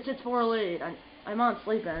have taken a 6-4 lead. I'm on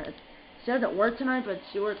sleeping. It says it worked tonight, but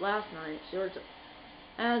she worked last night. She worked,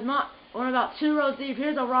 and we're about 2 rows deep.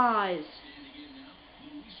 Here's a rise.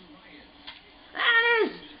 That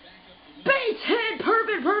is base hit,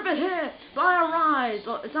 perfect hit by a rise.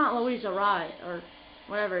 Well, it's not Luis Arise or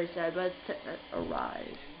whatever he said, but it's a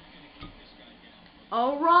rise.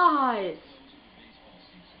 A rise.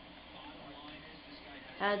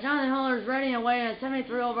 Jonathan Holder's ready and waiting at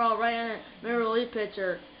 73 overall, right-handed middle relief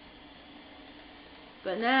pitcher.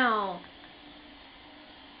 But now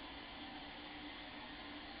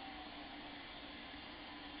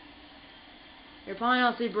you're probably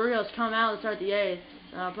going to see Barrios come out to start the 8th.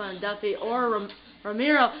 Putting Duffy or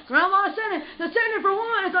Ramiro. Ground ball to center. The center for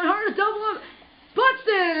 1. It's hard to double up.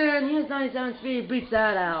 Buxton! He has 97 speed. Beats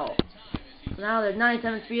that out. So now there's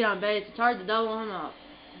 97 speed on base. It's hard to double him up.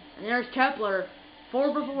 And there's Kepler.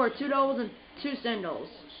 4 for 4. 2 doubles and 2 singles.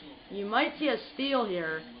 You might see a steal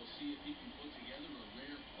here.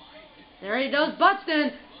 There he goes.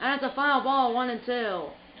 Buxton! And it's a final ball. 1-2.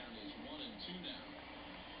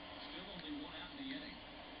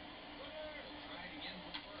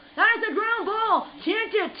 That's a ground ball.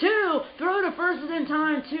 Can't get 2. Throw to first is in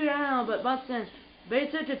time. 2 down. But Buxton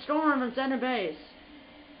base hit to score him from center base.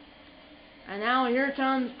 And now here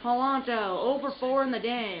comes Polanco. 0 for 4 in the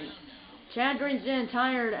game. Chad Green's getting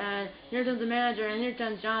tired. And here comes the manager. And here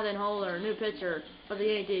comes Jonathan Holder, new pitcher for the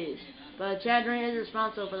Yankees. But Chad Green is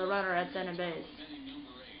responsible for the runner at center base.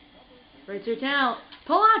 3-2 count.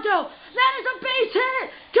 Polanco. That is a base hit.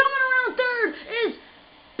 Coming around third is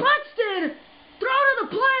Buxton. Throw to the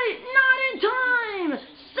plate, not in time.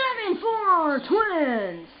 7-4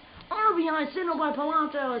 Twins. RBI single by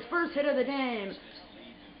Polanco, his first hit of the game.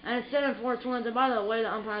 And it's 7-4 Twins. And by the way,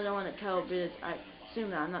 the umpires don't want to cope because I assume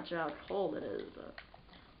that. I'm not sure how cold it is, but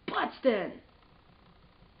Buxton.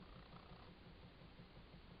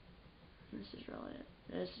 This is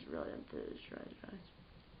really enthused, right, guys?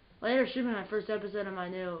 Later, shooting my first episode of my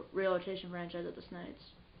new relocation franchise at the Snakes.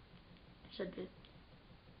 Should be.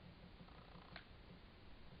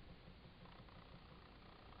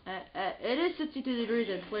 It is 62 degrees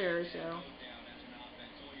and clear, so.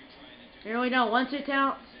 Here we go. 1-2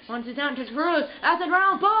 count. 1-2 count to Cruz. That's a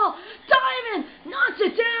ground ball. Diamond knocks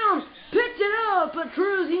it down. Picks it up, but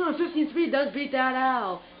Cruz, even with 15 speed, does beat that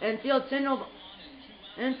out. Infield single.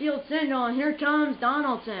 And here comes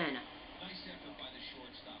Donaldson.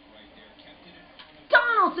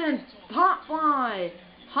 Donaldson pop fly.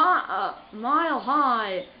 Mile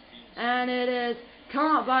high. And it is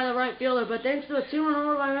caught by the right fielder, but thanks to a 2-run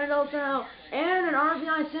homer by Mendoza and an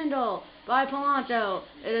RBI single by Polanco,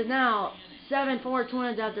 it is now 7-4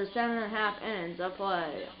 Twins after 7.5 innings of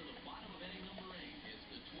play.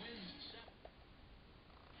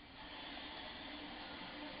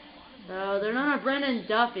 So they're not a Brendan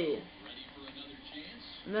Duffy,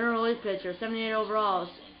 middle relief pitcher, 78 overall.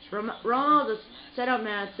 Ronald, the setup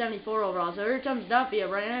man, 74 overall. So here comes Duffy, a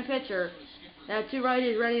right-handed pitcher. They have 2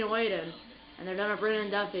 righties ready and waiting. And they're gonna bring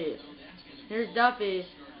in Duffy. Here's Duffy.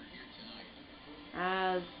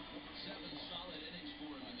 And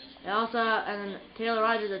Taylor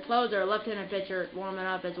Rogers, the closer, left-handed pitcher, warming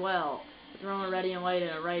up as well. With Roman ready and waiting,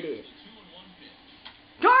 a righty.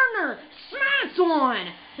 Gardner smacks one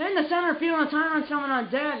in the center field. A time run's coming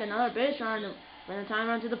on deck. Another base run. Bring a time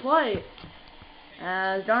run to the plate.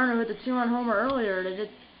 As Darno hit the 2-run homer earlier, they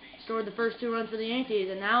just scored the first 2 runs for the Yankees,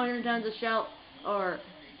 and now here comes a shout, or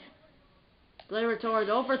Gleyber Torres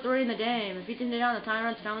 0 for 3 in the game. If he can get down, the time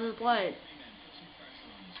run's coming to the plate.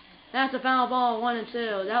 That's a foul ball, 1 and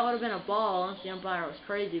 2. That would have been a ball unless the umpire was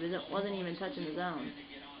crazy, but it wasn't even touching the zone.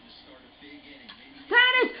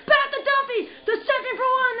 That is back to Duffy! The second for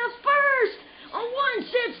 1, the first! A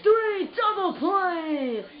 1-6-3 double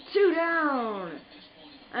play! 2 down.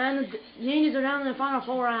 And the Yankees are down in the final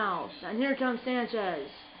 4 outs. And here comes Sanchez.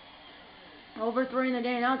 Over 3 in the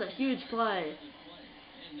game. That was a huge play.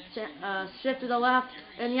 Shift to the left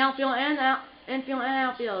in the outfield and infield and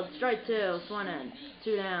outfield. Strike 2. Swinton.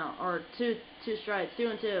 2 down. Or two strikes. 2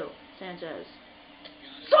 and 2. Sanchez.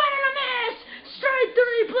 Swinton a miss! Strike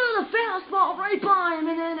 3. Blew the fastball right by him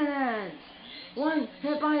and in it ends. 1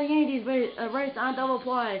 hit by the Yankees, but a race on double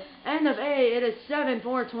play. End of 8. It is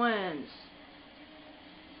 7-4 Twins.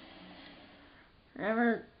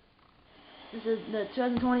 This is the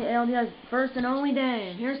 2020 ALDS first and only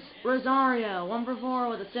game. Here's Rosario, 1 for 4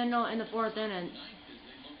 with a single in the 4th inning.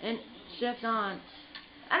 And shifts on.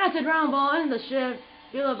 And that's a ground ball into the shift.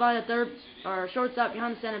 Fielded by the third or shortstop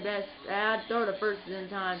behind the center base. Add throw to first in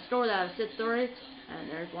time. Score that 6-3. And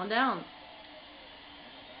there's 1 down.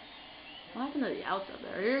 What happened to the outs up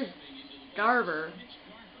there? Here's Garver.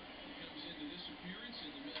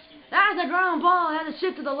 That's a ground ball. It had to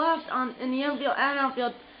shift to the left in the infield and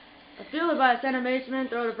outfield. Fielded by a center baseman.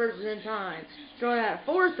 Throw to first in time. Score that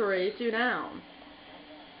 4-3. 2 down.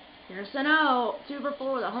 Here's Sano. 2 for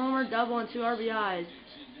 4 with a homer, double, and 2 RBIs.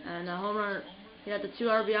 And the homer, he had the 2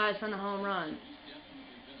 RBIs from the home run.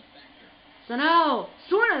 Sano.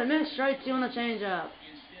 Swing and a miss. Strike 2 on the changeup.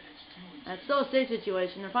 That's still a safe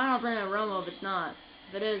situation. If I don't bring in Romo, if it's not.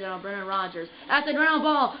 If it is, then I'll bring in Rogers. At the ground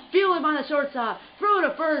ball. Fielded by the shortstop. Throw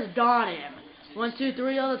to first. Got him.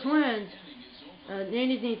 1-2-3 on the Twins. The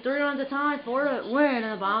Yankees need 3 runs a time for to win in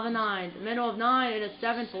the bottom of the 9th. Middle of 9, it is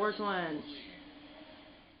 7-4 Twins.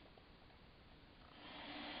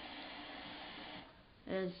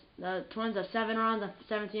 The Twins have 7 runs on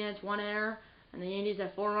 17 hits, 1 error. And the Yankees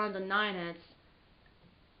have 4 runs on 9 hits.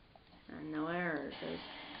 And no errors.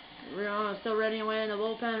 Rio still ready and waiting in the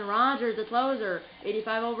bullpen. Rogers, the closer.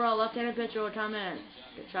 85 overall left-handed pitcher will come in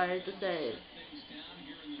to try to hit the save.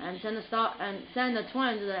 And send the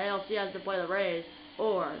Twins to the ALCS to play the Rays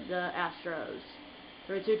or the Astros.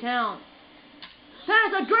 3-2 count.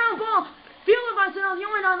 That's a ground ball. Fielded by Sano. The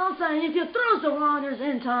only on outside. And if he throws the Rogers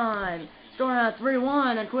in time. Scoring at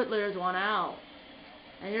 3-1 and Quitler's 1 out.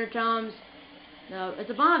 And here comes. No, it's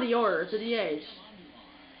a bottom of the order. It's a DH.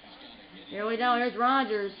 Here we go. Here's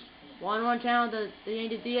Rogers. 1-1 count. The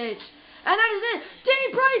Yankees DH. And that is it.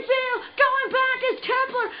 Deep right field. Going back is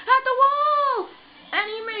Kepler at the wall. And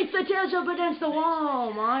he makes the catch up against the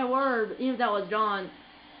wall. My word. Even if that was gone.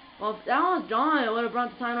 Well, if that was gone, it would have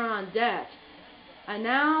brought the timer on deck. And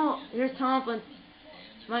now, here's Tomlin.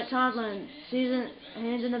 Mike Tomlin. Season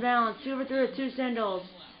hands in the balance. 2 for 3 with 2 singles.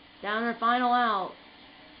 Down their final out.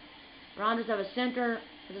 Rogers have a center,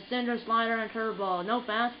 slider, and a curveball. No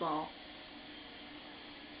fastball.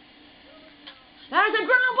 That is a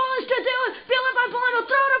ground ball. It's to do it. Fielded by Blanco.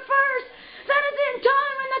 Throw to first. That is in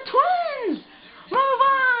time, and the Twins move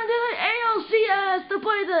on to the ALCS to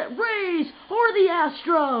play the Rays or the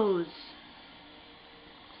Astros.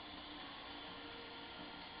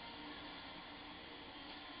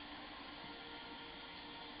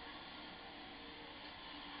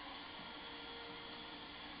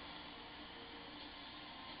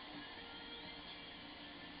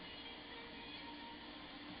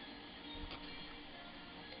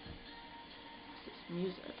 This is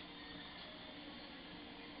music.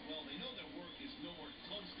 Well, they know their work is nowhere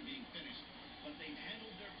close to being finished, but they've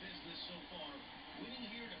handled their business so far, winning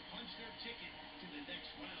here to punch their ticket to the next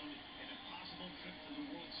round and a possible trip to the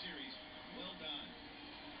World Series. Well done.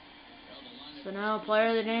 So now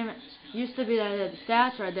player of the game used to be the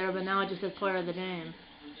stats right there, but now it just says player of the game.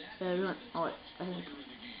 So I think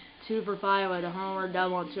 2 for 5 with a homer,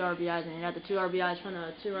 double, and 2 RBIs, and he got the 2 RBIs from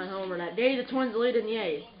the 2-run homer that day. The Twins lead in the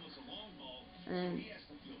 8th. And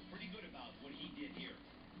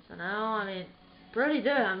so now, I mean, pretty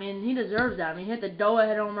good. I mean, he deserves that. I mean, he hit the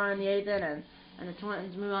go-ahead home run in the 8th inning, and the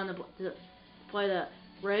Twins move on to play the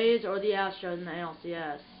Rays or the Astros in the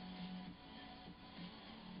ALCS.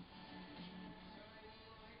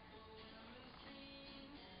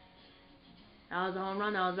 That was a home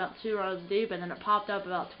run. That was about 2 rows deep, and then it popped up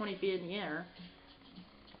about 20 feet in the air.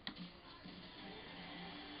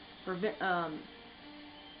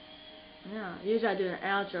 Yeah, usually I do an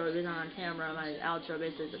outro if it's not on camera. My outro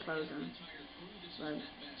basically is the closing. But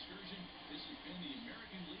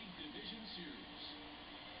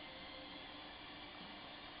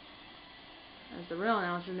as the real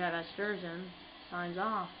announcer, Matt Sturgeon, signs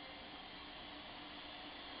off.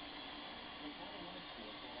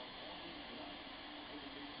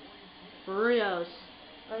 Barrios.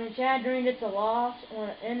 I mean, Chad Green gets a loss on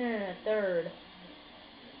an inning and a third.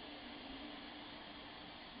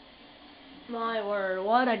 My word,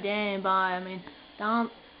 what a game by, I mean,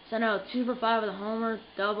 Dom sent out 2 for 5 with a homer,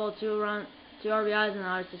 double, 2 RBIs, and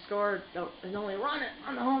obviously scored. There's only a run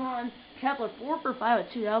on the home run. Kepler 4 for 5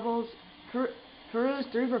 with 2 doubles. Cruz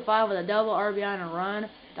 3 for 5 with a double, RBI, and a run.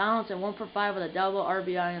 Donaldson 1 for 5 with a double,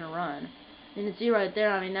 RBI, and a run. You can see right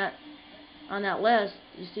there, I mean, that on that list,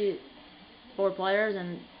 you see 4 players,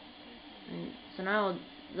 and so now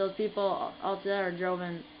those people altogether drove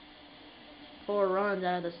in 4 runs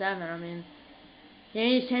out of the 7. I mean,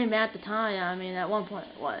 Yankees came back to tie. I mean, at one point,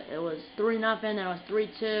 it was 3-0, then it was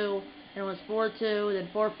 3-2, then it was 4-2, then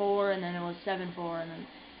 4-4, and then it was 7-4, and then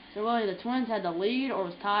so really the Twins had the lead or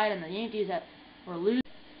was tied, and the Yankees were losing.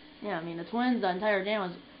 Yeah, I mean, the Twins the entire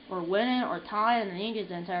game were winning or tied, and the Yankees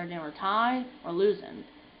the entire game were tied or losing.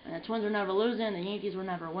 And the Twins were never losing, and the Yankees were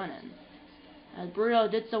never winning. As Brito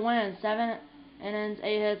gets the win, 7 innings,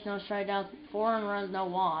 8 hits, no strikeouts, 4 earned runs, no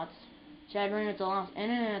walks. Chad Green gets a loss,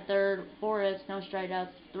 inning and a third, 4 hits, no strikeouts,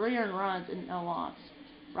 3 earned runs, and no walks.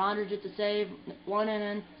 Rogers gets a save, 1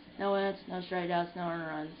 inning, no hits, no strikeouts, no earned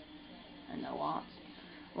runs, and no walks.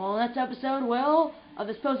 Well, next episode of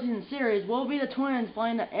this postseason series will be the Twins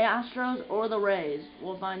playing the Astros or the Rays.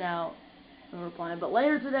 We'll find out who we're playing. But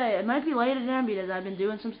later today, it might be late again because I've been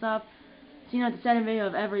doing some stuff. Seeing at the setting video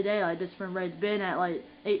of every day, like this spring break's been at like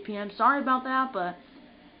 8 p.m. Sorry about that, but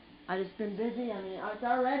I just been busy. I mean, it's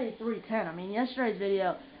already 3:10. I mean, yesterday's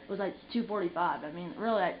video was like 2:45. I mean,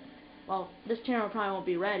 really, well, this channel probably won't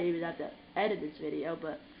be ready because I have to edit this video,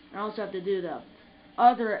 but I also have to do the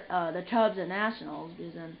Cubs at Nationals,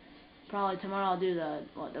 because then probably tomorrow I'll do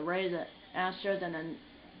the Rays at Astros, and then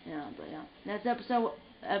but yeah, next episode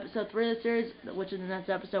 3 of the series, which is the next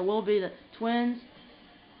episode, will be the Twins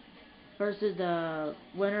versus the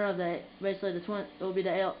winner of basically the Twins. It will be the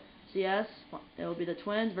ALCS. It will be the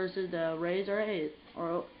Twins versus the Rays or A's,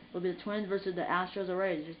 or it will be the Twins versus the Astros or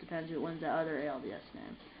Rays. It just depends who wins the other ALDS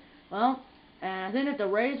game. Well, and I think if the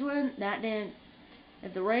Rays win that day.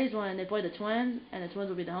 If the Rays win, they play the Twins, and the Twins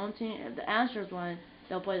will be the home team. If the Astros win,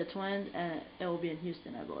 they'll play the Twins, and it will be in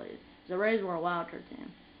Houston, I believe. The Rays were a wild card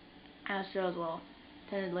team. Astros, well,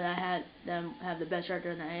 technically I had them have the best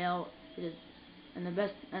record in the AL, and the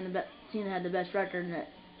best team that had the best record in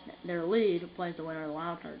their lead plays the winner of the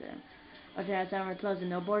wild card game. Okay, that's how we're closing.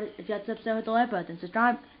 No board. If you got this episode, hit the like button.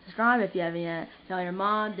 Subscribe if you haven't yet. Tell your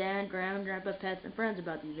mom, dad, grandma, grandpa, pets, and friends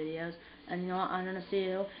about these videos. And you know what? I'm gonna see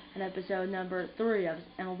you in episode number 3 of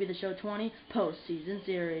MLB The Show 20 postseason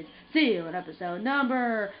series. See you in episode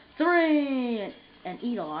number 3, and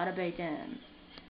eat a lot of bacon.